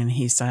attention. And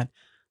he said,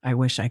 I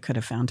wish I could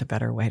have found a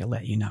better way to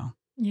let you know.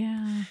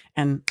 Yeah.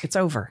 And it's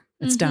over.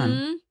 It's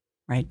done.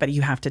 Right. But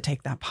you have to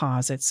take that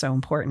pause. It's so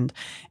important.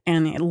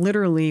 And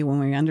literally, when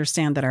we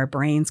understand that our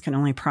brains can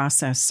only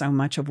process so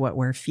much of what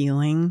we're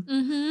feeling,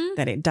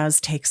 that it does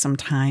take some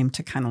time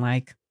to kind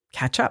of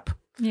catch up.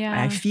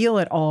 Yeah. I feel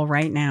it all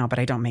right now, but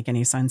I don't make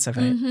any sense of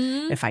it.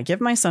 If I give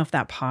myself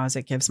that pause,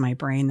 it gives my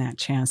brain that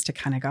chance to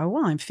kind of go,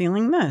 well, I'm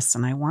feeling this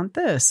and I want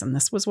this. And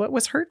this was what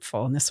was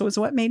hurtful. And this was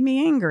what made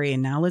me angry.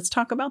 And now let's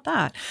talk about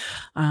that.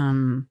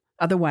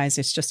 Otherwise,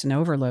 it's just an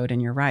overload.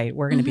 And you're right.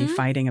 We're going to be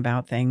fighting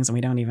about things and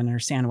we don't even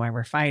understand why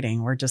we're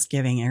fighting. We're just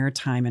giving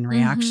airtime and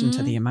reaction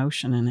to the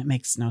emotion. And it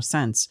makes no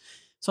sense.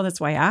 So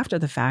that's why after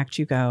the fact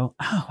you go,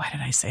 oh, why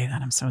did I say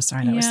that? I'm so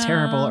sorry. That was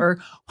terrible. Or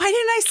why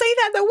didn't I say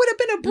that? That would have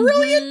been a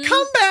brilliant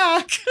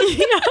comeback.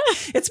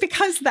 It's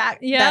because that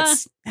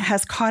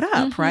has caught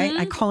up, right?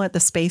 I call it the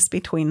space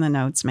between the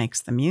notes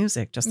makes the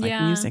music, just like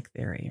music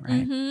theory,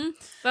 right?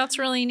 That's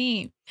really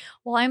neat.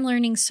 Well, I'm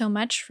learning so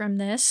much from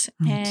this.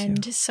 Me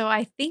too. So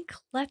I think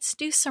let's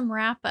do some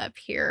wrap up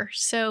here.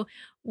 So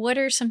what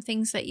are some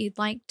things that you'd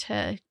like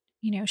to,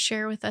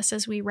 share with us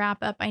as we wrap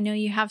up? I know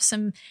you have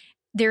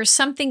there's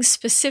something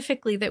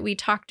specifically that we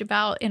talked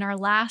about in our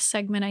last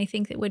segment. I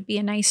think that would be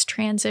a nice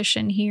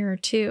transition here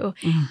too.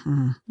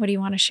 What do you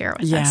want to share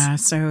with us? Yeah.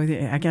 So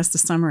I guess the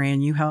summary,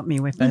 and you helped me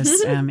with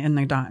this in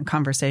the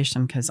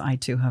conversation, because I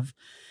too have,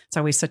 it's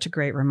always such a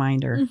great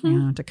reminder,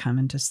 to come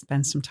and to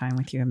spend some time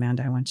with you,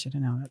 Amanda. I want you to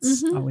know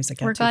that's always a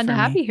get-to. We're glad to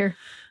have you here.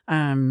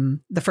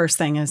 The first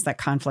thing is that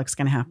conflict's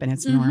going to happen.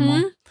 It's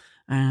normal.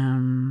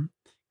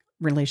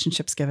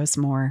 Relationships give us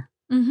more.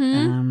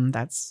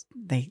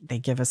 They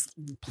give us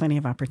plenty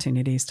of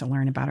opportunities to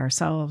learn about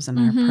ourselves and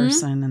our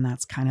person. And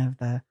that's kind of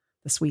the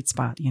sweet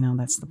spot,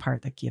 that's the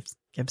part that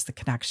gives the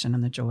connection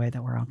and the joy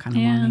that we're all kind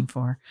of longing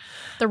for.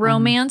 The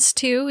romance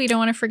too. We don't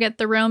want to forget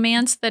the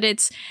romance, that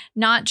it's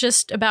not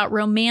just about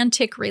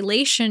romantic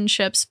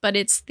relationships, but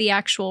it's the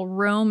actual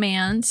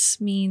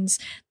romance, means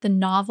the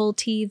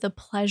novelty, the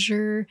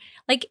pleasure,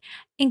 like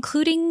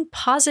including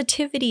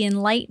positivity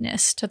and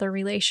lightness to the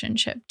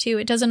relationship too.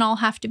 It doesn't all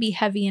have to be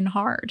heavy and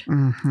hard.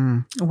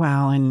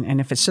 Well, and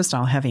if it's just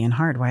all heavy and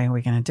hard, why are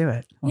we going to do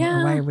it? Or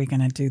why are we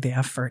going to do the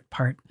effort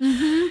part?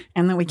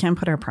 And that we can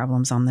put our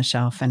problems on the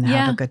shelf and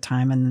have a good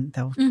time, and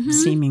they'll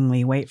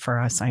seemingly wait for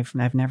us. I've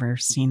never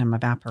seen them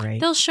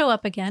evaporate. They'll show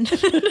up again,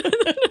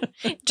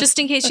 just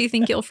in case you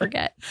think you'll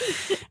forget.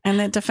 And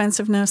that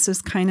defensiveness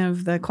is kind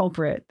of the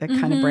culprit that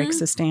kind of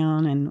breaks us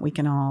down, and we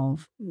can all,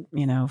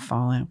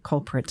 fall a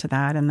culprit to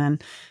that. And then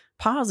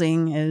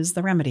pausing is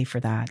the remedy for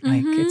that.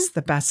 Like it's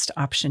the best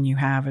option you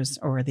have,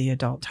 or the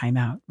adult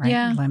timeout, right?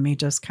 Yeah. Let me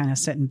just kind of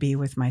sit and be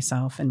with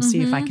myself and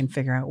see if I can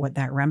figure out what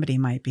that remedy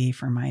might be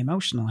for my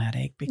emotional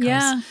headache.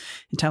 Because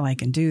until I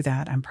can do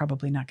that, I'm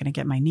probably not going to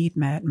get my need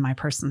met, and my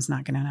person's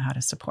not going to know how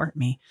to support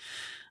me.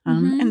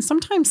 And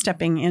sometimes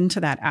stepping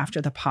into that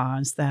after the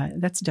pause,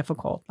 that's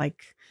difficult.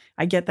 Like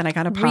I get that I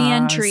got to pause.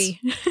 Re-entry.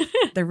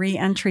 The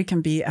re-entry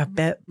can be a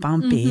bit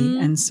bumpy.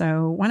 And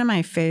so one of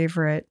my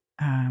favorite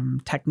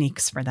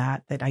techniques for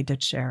that I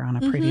did share on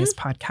a previous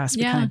podcast,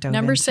 we kind of dove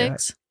number into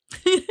 6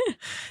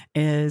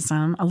 is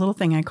a little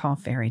thing I call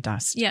fairy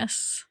dust.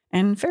 Yes.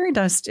 And fairy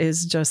dust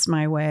is just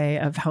my way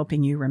of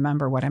helping you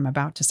remember what I'm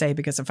about to say,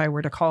 because if I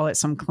were to call it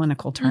some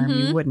clinical term,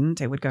 you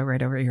wouldn't. It would go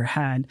right over your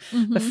head.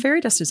 But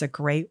fairy dust is a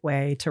great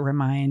way to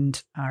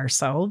remind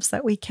ourselves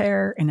that we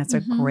care. And it's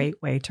a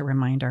great way to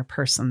remind our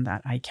person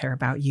that I care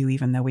about you,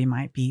 even though we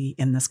might be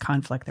in this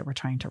conflict that we're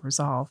trying to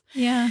resolve.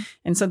 Yeah.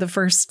 And so the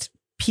first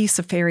piece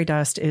of fairy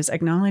dust is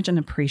acknowledge and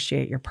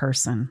appreciate your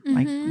person.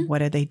 Like, what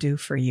do they do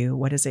for you?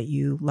 What is it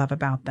you love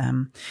about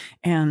them?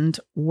 And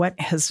what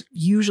has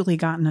usually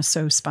gotten us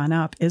so spun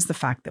up is the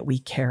fact that we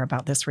care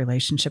about this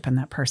relationship and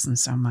that person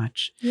so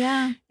much.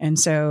 Yeah. And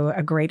so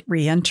a great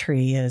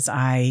reentry is,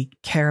 I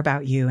care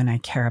about you and I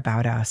care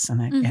about us.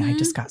 And I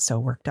just got so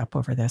worked up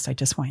over this. I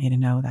just want you to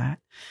know that.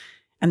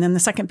 And then the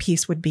second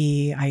piece would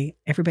be,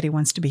 everybody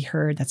wants to be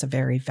heard. That's a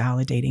very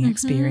validating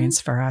experience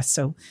for us.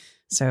 So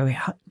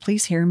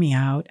please hear me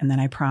out. And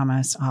then I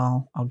promise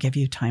I'll give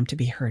you time to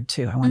be heard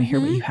too. I want to hear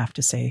what you have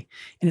to say.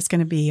 And it's going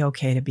to be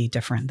okay to be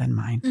different than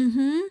mine.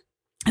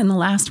 And the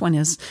last one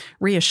is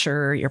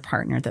reassure your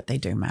partner that they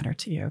do matter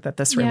to you, that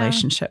this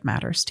relationship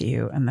matters to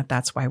you, and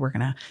that's why we're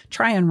going to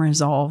try and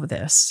resolve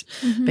this,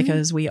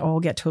 because we all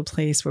get to a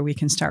place where we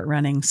can start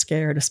running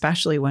scared,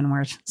 especially when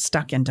we're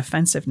stuck in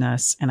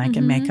defensiveness. And I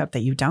can make up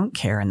that you don't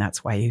care, and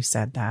that's why you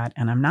said that,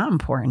 and I'm not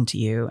important to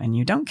you, and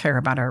you don't care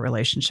about our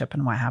relationship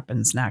and what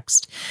happens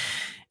next.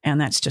 And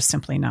that's just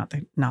simply not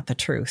the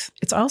truth.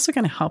 It's also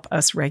going to help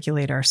us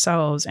regulate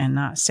ourselves and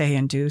not say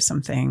and do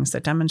some things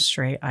that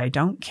demonstrate I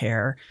don't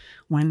care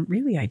when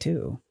really I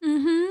do.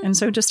 And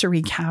so just to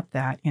recap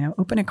that,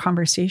 open a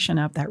conversation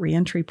up. That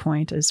reentry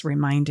point is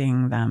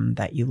reminding them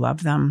that you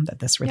love them, that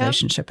this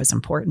relationship is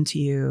important to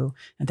you,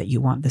 and that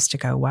you want this to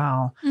go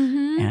well.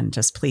 And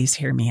just please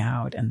hear me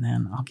out, and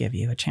then I'll give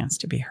you a chance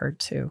to be heard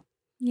too.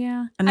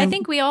 Yeah. And then, I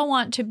think we all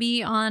want to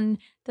be on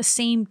the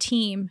same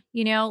team,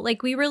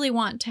 like we really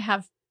want to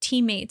have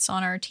teammates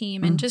on our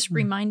team, and just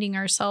reminding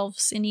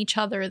ourselves and each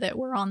other that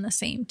we're on the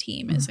same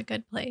team is a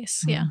good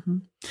place. Yeah.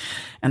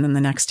 And then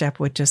the next step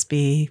would just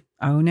be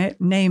own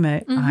it, name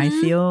it. I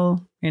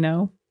feel,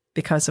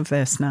 because of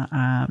this,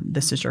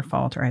 this is your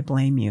fault, or I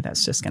blame you.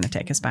 That's just going to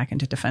take us back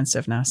into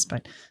defensiveness.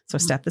 But so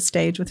set the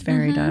stage with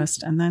fairy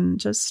dust, and then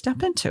just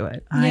step into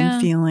it.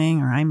 I'm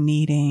feeling, or I'm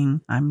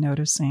needing, I'm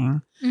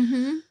noticing.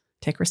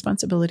 Take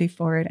responsibility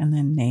for it, and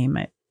then name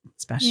it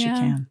as best you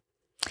can.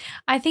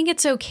 I think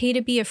it's okay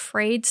to be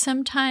afraid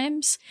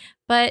sometimes,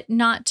 but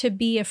not to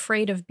be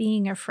afraid of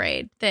being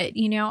afraid. That,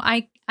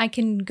 I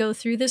can go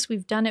through this.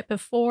 We've done it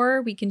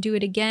before. We can do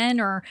it again.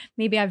 Or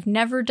maybe I've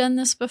never done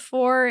this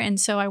before. And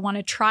so I want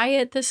to try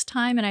it this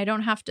time. And I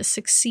don't have to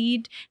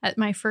succeed at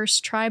my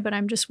first try, but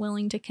I'm just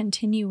willing to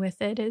continue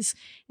with it as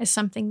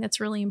something that's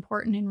really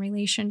important in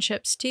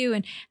relationships too.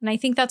 And I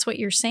think that's what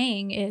you're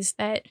saying is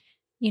that,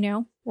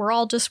 we're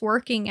all just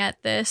working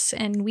at this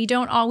and we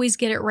don't always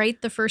get it right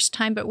the first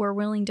time, but we're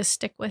willing to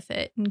stick with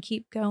it and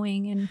keep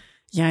going. And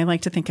yeah, I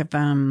like to think of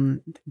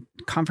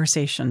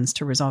conversations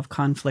to resolve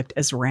conflict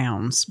as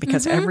rounds,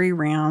 because every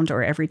round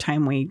or every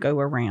time we go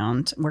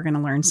around, we're going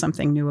to learn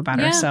something new about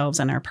ourselves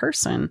and our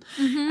person.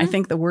 I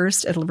think the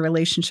worst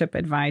relationship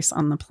advice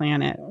on the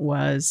planet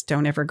was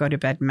don't ever go to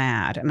bed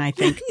mad. And I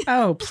think,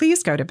 oh,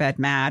 please go to bed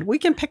mad. We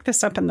can pick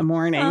this up in the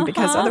morning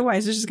because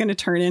otherwise it's just going to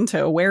turn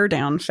into a wear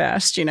down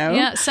fest,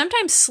 Yeah,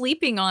 sometimes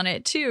sleeping on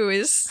it too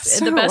is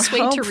so the best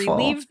helpful. way to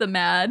relieve the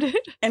mad.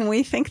 And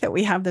we think that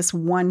we have this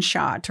one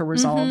shot to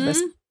resolve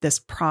this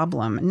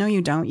problem. No,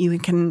 you don't. You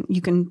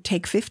can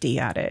take 50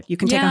 at it. You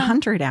can take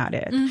 100 at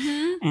it.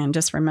 And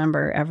just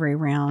remember, every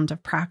round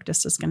of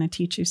practice is going to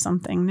teach you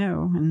something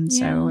new. And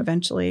so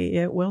eventually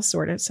it will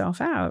sort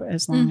itself out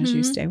as long as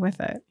you stay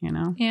with it,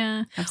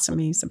 Yeah. Have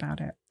some ease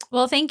about it.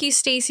 Well, thank you,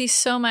 Stacy,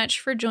 so much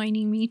for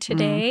joining me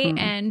today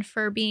and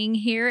for being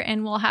here.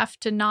 And we'll have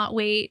to not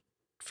wait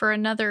for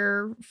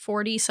another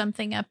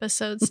 40-something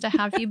episodes to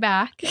have you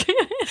back.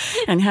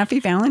 And happy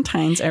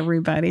Valentine's,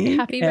 everybody.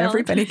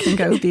 Everybody can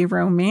go be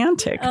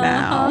romantic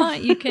now.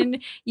 You can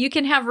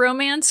have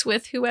romance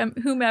with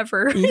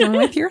whomever. Even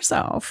with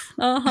yourself.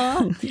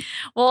 Well,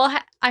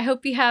 I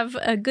hope you have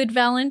a good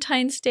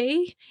Valentine's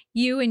Day,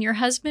 you and your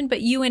husband, but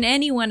you and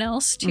anyone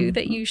else too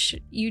that you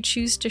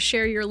choose to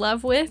share your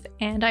love with.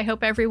 And I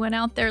hope everyone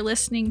out there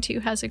listening to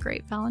has a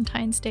great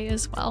Valentine's Day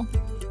as well.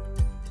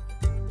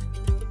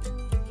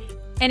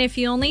 And if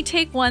you only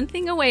take one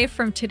thing away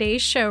from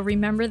today's show,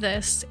 remember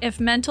this: if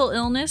mental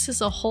illness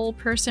is a whole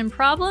person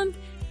problem,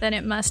 then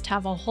it must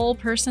have a whole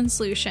person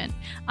solution.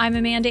 I'm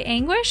Amanda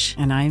Anguish.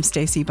 And I'm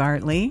Stacy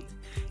Bartley.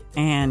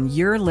 And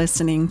you're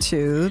listening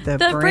to the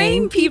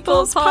Brain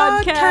People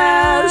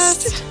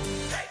Podcast.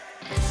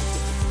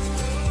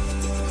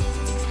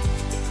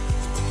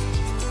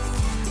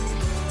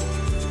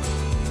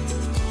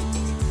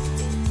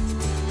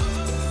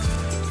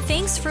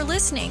 Thanks for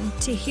listening.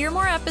 To hear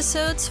more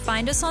episodes,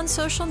 find us on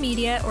social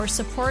media, or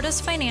support us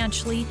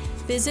financially,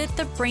 visit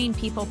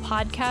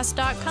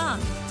thebrainpeoplepodcast.com.